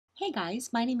Hey guys,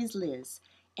 my name is Liz,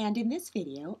 and in this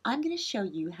video, I'm going to show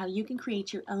you how you can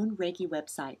create your own Reiki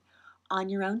website on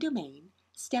your own domain,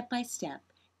 step by step,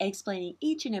 explaining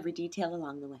each and every detail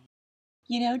along the way.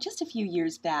 You know, just a few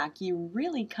years back, you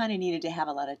really kind of needed to have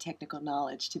a lot of technical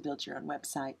knowledge to build your own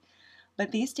website.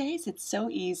 But these days, it's so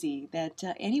easy that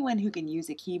anyone who can use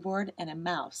a keyboard and a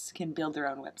mouse can build their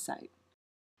own website.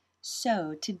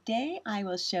 So today I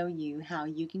will show you how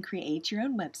you can create your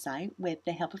own website with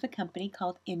the help of a company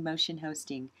called InMotion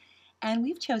Hosting. And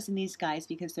we've chosen these guys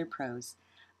because they're pros.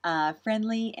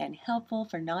 Friendly and helpful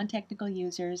for non-technical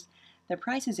users. Their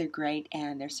prices are great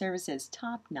and their service is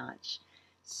top-notch.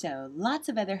 So lots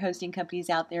of other hosting companies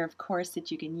out there, of course,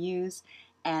 that you can use.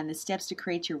 And the steps to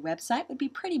create your website would be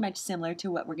pretty much similar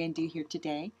to what we're going to do here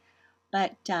today.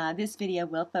 But this video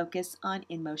will focus on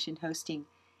InMotion Hosting.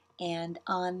 And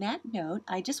on that note,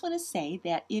 I just want to say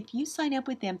that if you sign up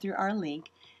with them through our link,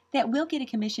 that we'll get a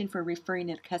commission for referring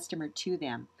a customer to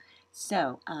them.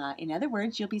 So, in other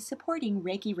words, you'll be supporting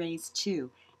Reiki Raise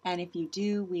too. And if you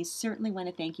do, we certainly want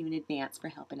to thank you in advance for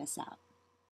helping us out.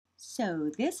 So,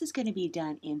 this is going to be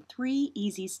done in 3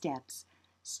 easy steps.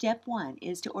 Step 1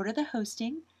 is to order the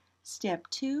hosting. Step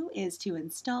 2 is to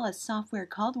install a software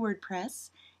called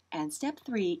WordPress. And step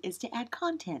 3 is to add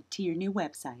content to your new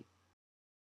website.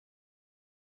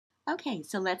 Okay,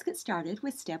 so let's get started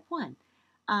with step 1.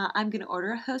 I'm going to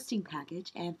order a hosting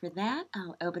package, and for that,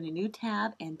 I'll open a new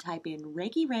tab and type in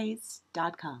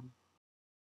ReikiRaise.com.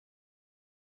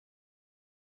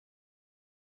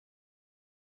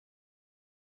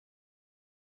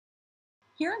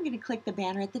 Here I'm going to click the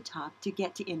banner at the top to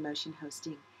get to InMotion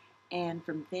Hosting, and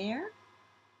from there,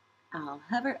 I'll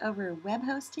hover over Web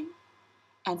Hosting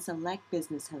and select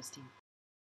Business Hosting.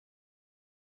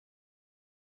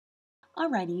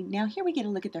 Alrighty, now here we get a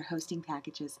look at their hosting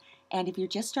packages. And if you're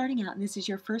just starting out and this is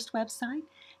your first website,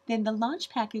 then the launch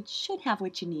package should have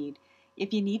what you need.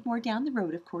 If you need more down the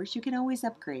road, of course, you can always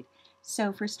upgrade.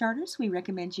 So for starters, we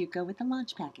recommend you go with the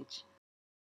launch package.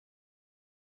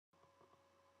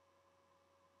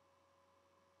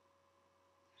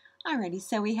 Alrighty,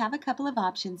 so we have a couple of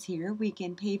options here. We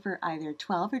can pay for either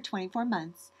 12 or 24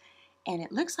 months. And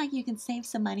it looks like you can save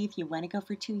some money if you want to go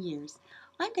for 2 years.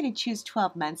 I'm going to choose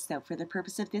 12 months though for the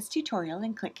purpose of this tutorial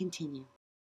and click continue.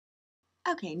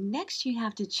 Okay, next you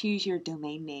have to choose your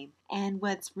domain name. And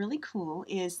what's really cool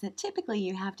is that typically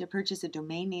you have to purchase a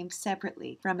domain name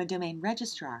separately from a domain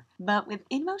registrar. But with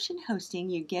InMotion Hosting,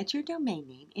 you get your domain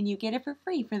name and you get it for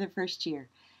free for the first year.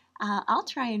 I'll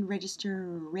try and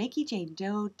register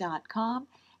reikijanedoe.com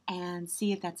and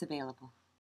see if that's available.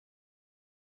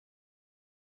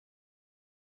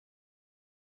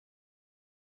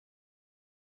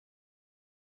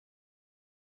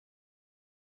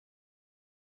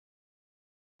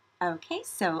 Okay,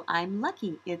 so I'm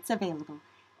lucky it's available.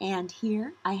 And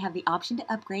here I have the option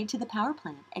to upgrade to the power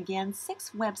plan. Again,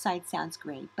 6 websites sounds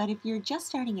great, but if you're just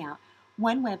starting out,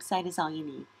 1 website is all you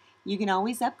need. You can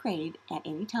always upgrade at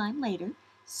any time later.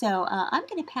 So I'm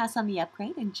going to pass on the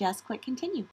upgrade and just click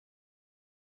continue.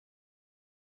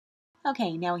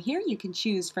 Okay, now here you can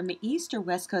choose from the East or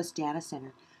West Coast data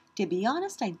center. To be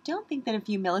honest, I don't think that a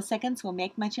few milliseconds will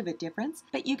make much of a difference,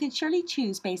 but you can surely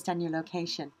choose based on your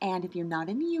location. And if you're not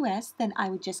in the US, then I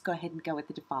would just go ahead and go with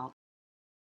the default.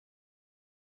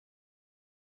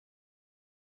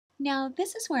 Now,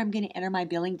 this is where I'm going to enter my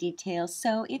billing details,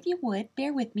 so if you would,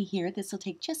 bear with me here. This will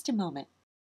take just a moment.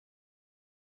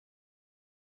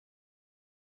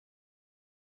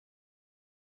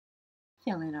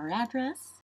 Fill in our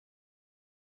address,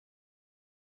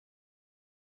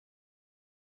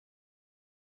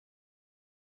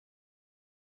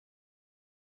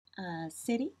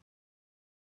 city,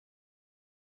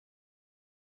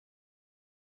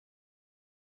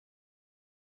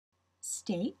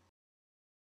 state,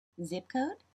 zip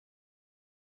code,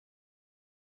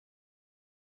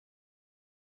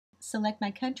 select my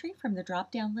country from the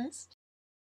drop-down list,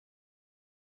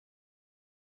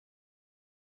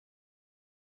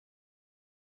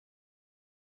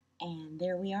 and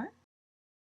there we are.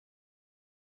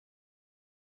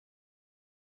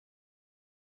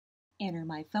 Enter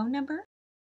my phone number,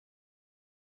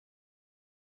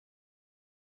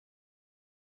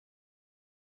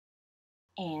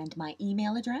 and my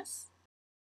email address.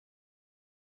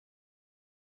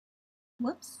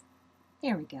 Whoops,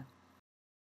 there we go.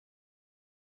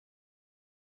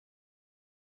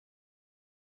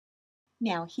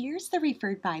 Now here's the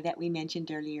referred by that we mentioned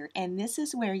earlier, and this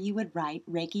is where you would write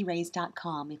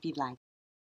ReikiRaise.com if you'd like.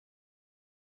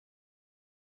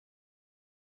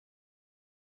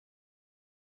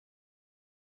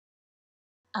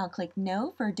 I'll click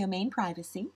No for domain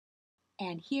privacy,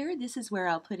 And here, this is where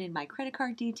I'll put in my credit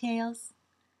card details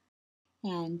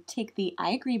and tick the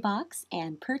I agree box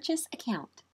and purchase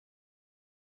account.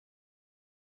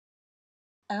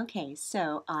 Okay,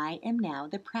 so I am now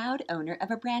the proud owner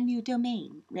of a brand new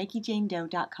domain,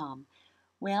 ReikiJaneDoe.com.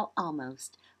 Well,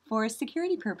 almost. For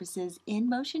security purposes,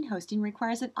 InMotion Hosting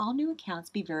requires that all new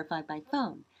accounts be verified by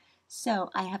phone.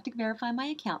 So I have to verify my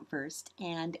account first,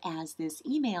 and as this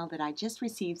email that I just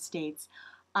received states,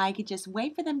 I could just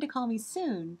wait for them to call me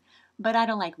soon, but I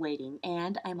don't like waiting,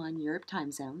 and I'm on Europe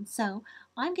time zone, so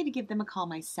I'm going to give them a call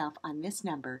myself on this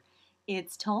number.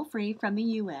 It's toll-free from the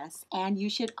US, and you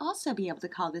should also be able to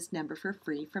call this number for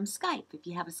free from Skype if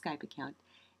you have a Skype account,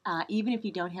 even if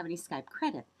you don't have any Skype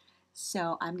credit.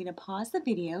 So I'm going to pause the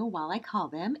video while I call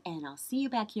them, and I'll see you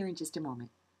back here in just a moment.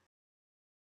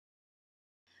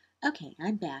 Okay,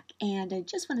 I'm back, and I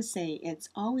just want to say it's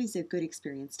always a good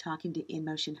experience talking to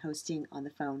InMotion Hosting on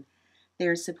the phone.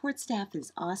 Their support staff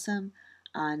is awesome,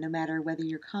 no matter whether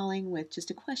you're calling with just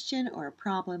a question or a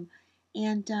problem.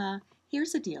 And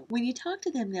here's the deal. When you talk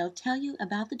to them, they'll tell you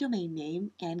about the domain name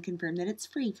and confirm that it's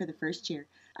free for the first year.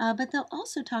 But they'll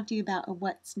also talk to you about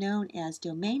what's known as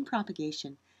domain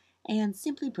propagation. And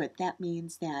simply put, that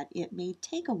means that it may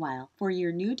take a while for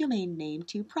your new domain name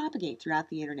to propagate throughout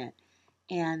the internet.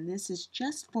 And this is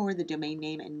just for the domain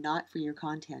name and not for your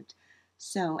content.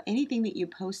 So anything that you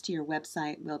post to your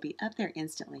website will be up there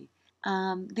instantly.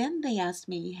 Then they asked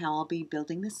me how I'll be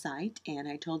building the site, and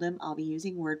I told them I'll be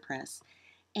using WordPress.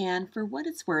 And for what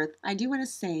it's worth, I do want to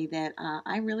say that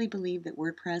I really believe that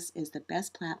WordPress is the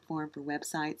best platform for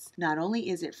websites. Not only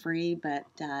is it free, but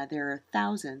there are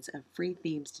thousands of free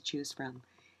themes to choose from.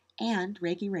 And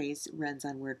Reiki Rays runs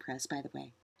on WordPress, by the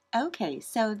way. Okay,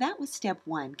 so that was step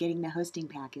one, getting the hosting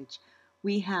package.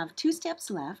 We have 2 steps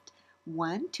left.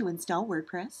 1, to install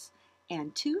WordPress,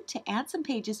 and 2, to add some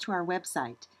pages to our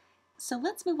website. So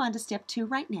let's move on to step 2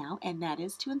 right now, and that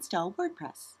is to install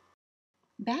WordPress.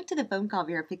 Back to the phone call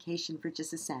verification for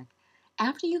just a sec.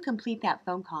 After you complete that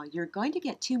phone call, you're going to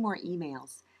get 2 more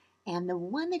emails. And the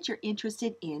one that you're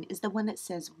interested in is the one that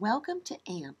says, Welcome to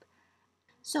AMP.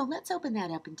 So let's open that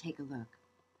up and take a look.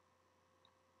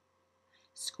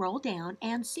 Scroll down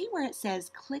and see where it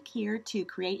says click here to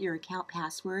create your account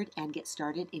password and get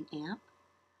started in AMP.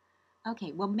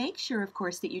 Okay, well make sure of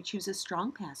course that you choose a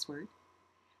strong password,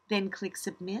 then click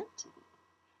submit,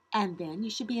 and then you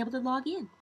should be able to log in.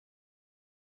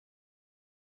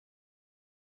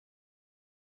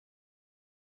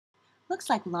 Looks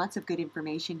like lots of good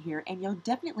information here, and you'll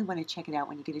definitely want to check it out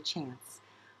when you get a chance.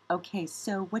 Okay,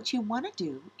 so what you want to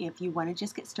do if you want to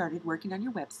just get started working on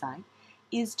your website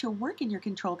is to work in your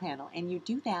control panel, and you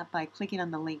do that by clicking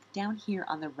on the link down here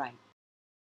on the right.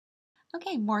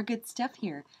 Okay, more good stuff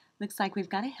here. Looks like we've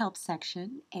got a help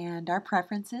section and our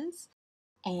preferences.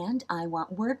 And I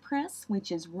want WordPress, which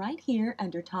is right here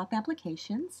under Top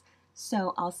Applications.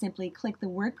 So I'll simply click the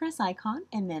WordPress icon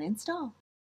and then install.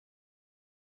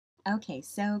 Okay,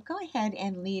 so go ahead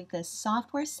and leave the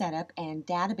software setup and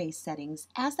database settings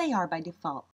as they are by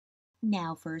default.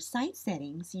 Now for site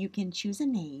settings, you can choose a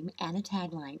name and a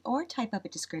tagline or type up a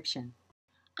description.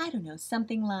 I don't know,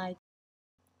 something like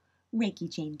Reiki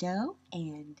Jane Doe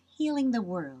and Healing the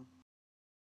World.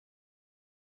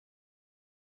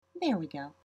 There we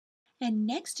go. And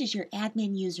next is your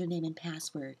admin username and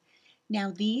password.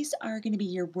 Now these are going to be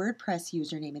your WordPress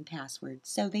username and password,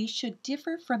 so they should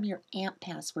differ from your AMP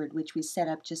password, which we set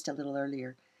up just a little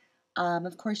earlier.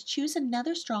 Of course, choose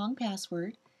another strong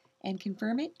password and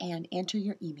confirm it and enter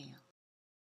your email.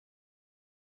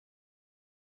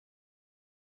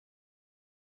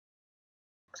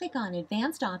 Click on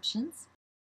Advanced Options.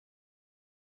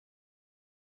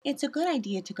 It's a good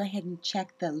idea to go ahead and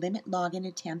check the limit login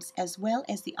attempts as well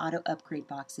as the auto upgrade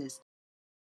boxes.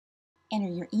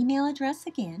 Enter your email address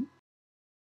again.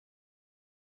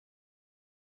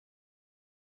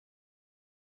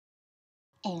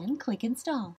 And click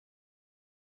Install.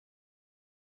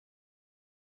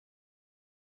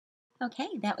 Okay,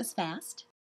 that was fast.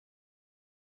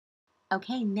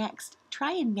 Okay, next,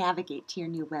 try and navigate to your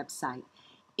new website.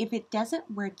 If it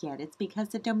doesn't work yet, it's because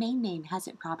the domain name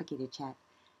hasn't propagated yet.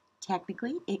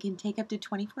 Technically, it can take up to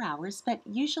 24 hours, but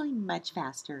usually much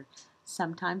faster,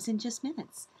 sometimes in just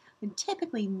minutes, and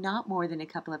typically not more than a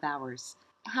couple of hours.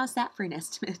 How's that for an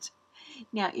estimate?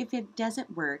 Now, if it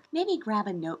doesn't work, maybe grab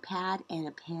a notepad and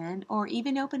a pen, or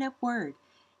even open up Word,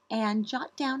 and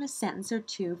jot down a sentence or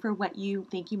two for what you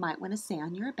think you might want to say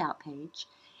on your About page.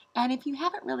 And if you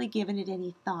haven't really given it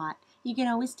any thought, you can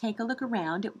always take a look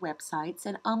around at websites,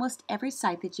 and almost every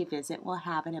site that you visit will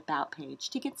have an About page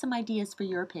to get some ideas for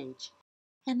your page.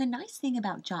 And the nice thing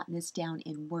about jotting this down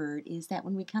in Word is that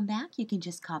when we come back, you can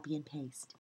just copy and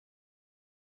paste.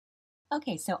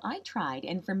 Okay, so I tried,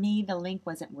 and for me, the link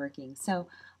wasn't working. So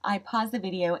I paused the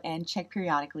video and checked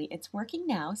periodically. It's working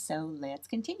now, so let's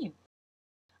continue.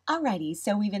 Alrighty,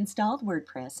 so we've installed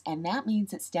WordPress, and that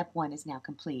means that step 1 is now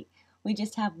complete. We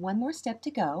just have one more step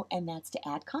to go, and that's to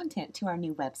add content to our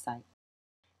new website.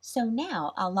 So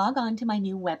now I'll log on to my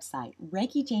new website,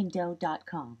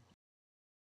 ReikiJaneDoe.com.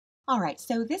 Alright,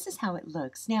 so this is how it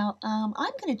looks. Now, I'm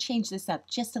going to change this up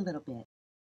just a little bit.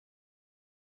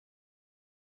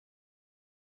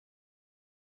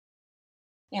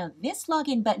 Now, this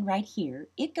login button right here,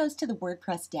 it goes to the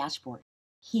WordPress dashboard.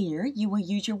 Here, you will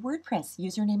use your WordPress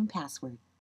username and password.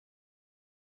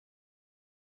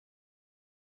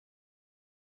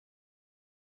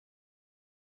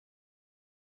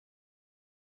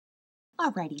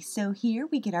 Alrighty, so here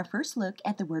we get our first look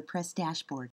at the WordPress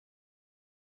dashboard.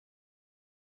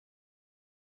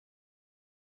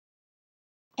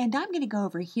 And I'm going to go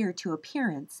over here to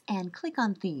Appearance and click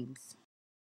on Themes.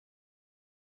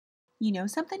 You know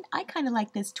something? I kind of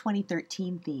like this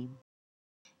 2013 theme.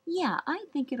 Yeah, I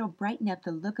think it'll brighten up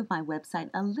the look of my website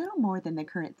a little more than the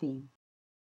current theme.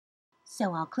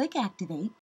 So I'll click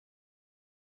Activate.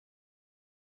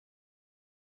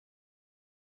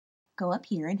 Go up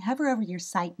here and hover over your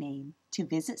site name to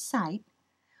Visit Site.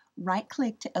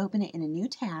 Right-click to open it in a new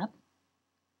tab,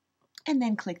 and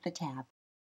then click the tab.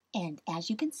 And as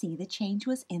you can see, the change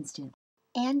was instant.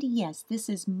 And yes, this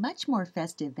is much more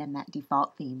festive than that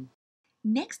default theme.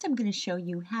 Next, I'm going to show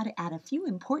you how to add a few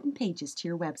important pages to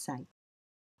your website.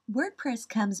 WordPress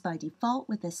comes by default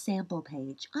with a sample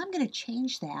page. I'm going to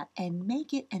change that and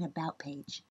make it an About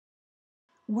page.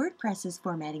 WordPress's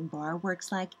formatting bar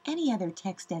works like any other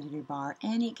text editor bar,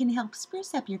 and it can help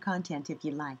spruce up your content if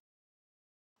you like.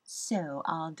 So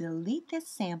I'll delete this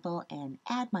sample and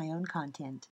add my own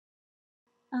content.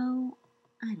 Oh,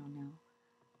 I don't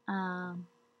know.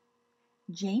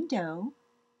 Jane Doe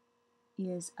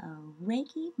is a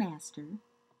Reiki master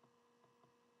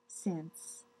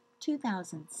since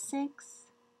 2006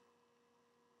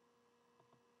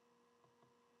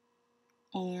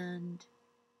 and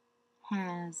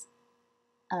has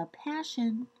a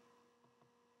passion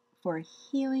for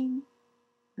healing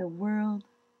the world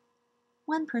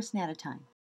one person at a time.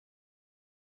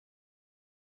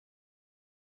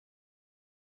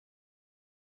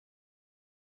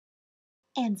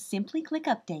 And simply click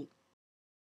Update.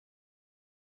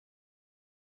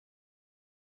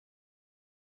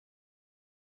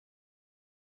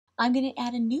 I'm going to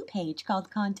add a new page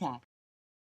called Contact.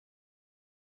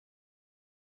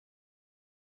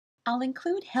 I'll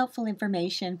include helpful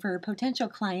information for potential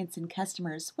clients and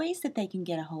customers, ways that they can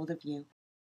get a hold of you.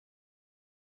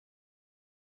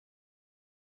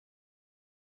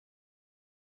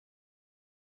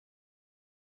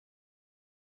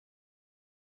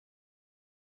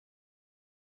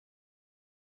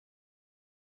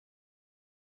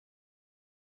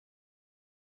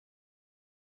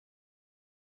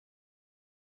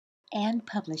 And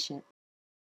publish it.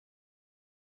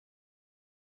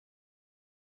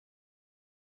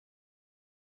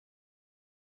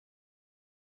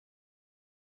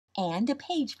 And a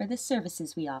page for the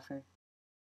services we offer.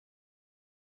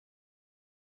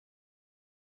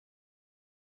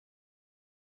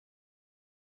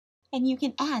 And you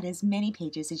can add as many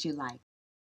pages as you like.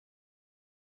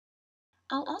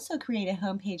 I'll also create a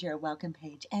homepage or a welcome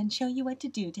page and show you what to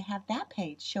do to have that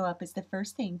page show up as the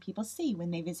first thing people see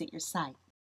when they visit your site.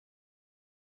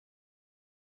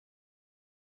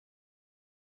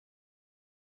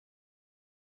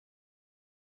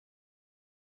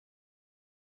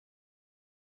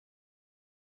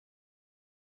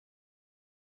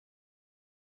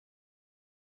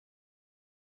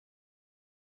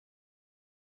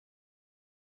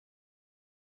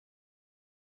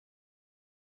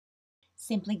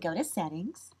 Simply go to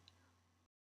Settings,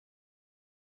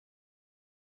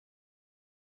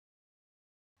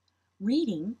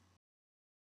 Reading,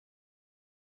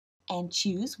 and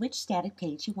choose which static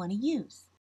page you want to use.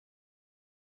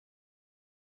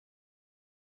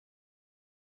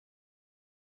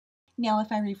 Now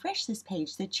if I refresh this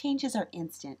page, the changes are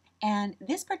instant, and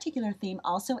this particular theme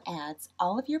also adds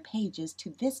all of your pages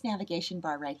to this navigation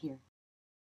bar right here.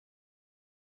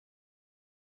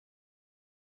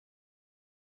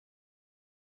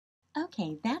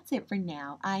 Okay, that's it for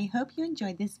now. I hope you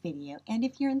enjoyed this video, and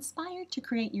if you're inspired to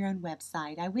create your own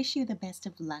website, I wish you the best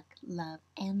of luck, love,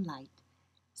 and light.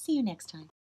 See you next time.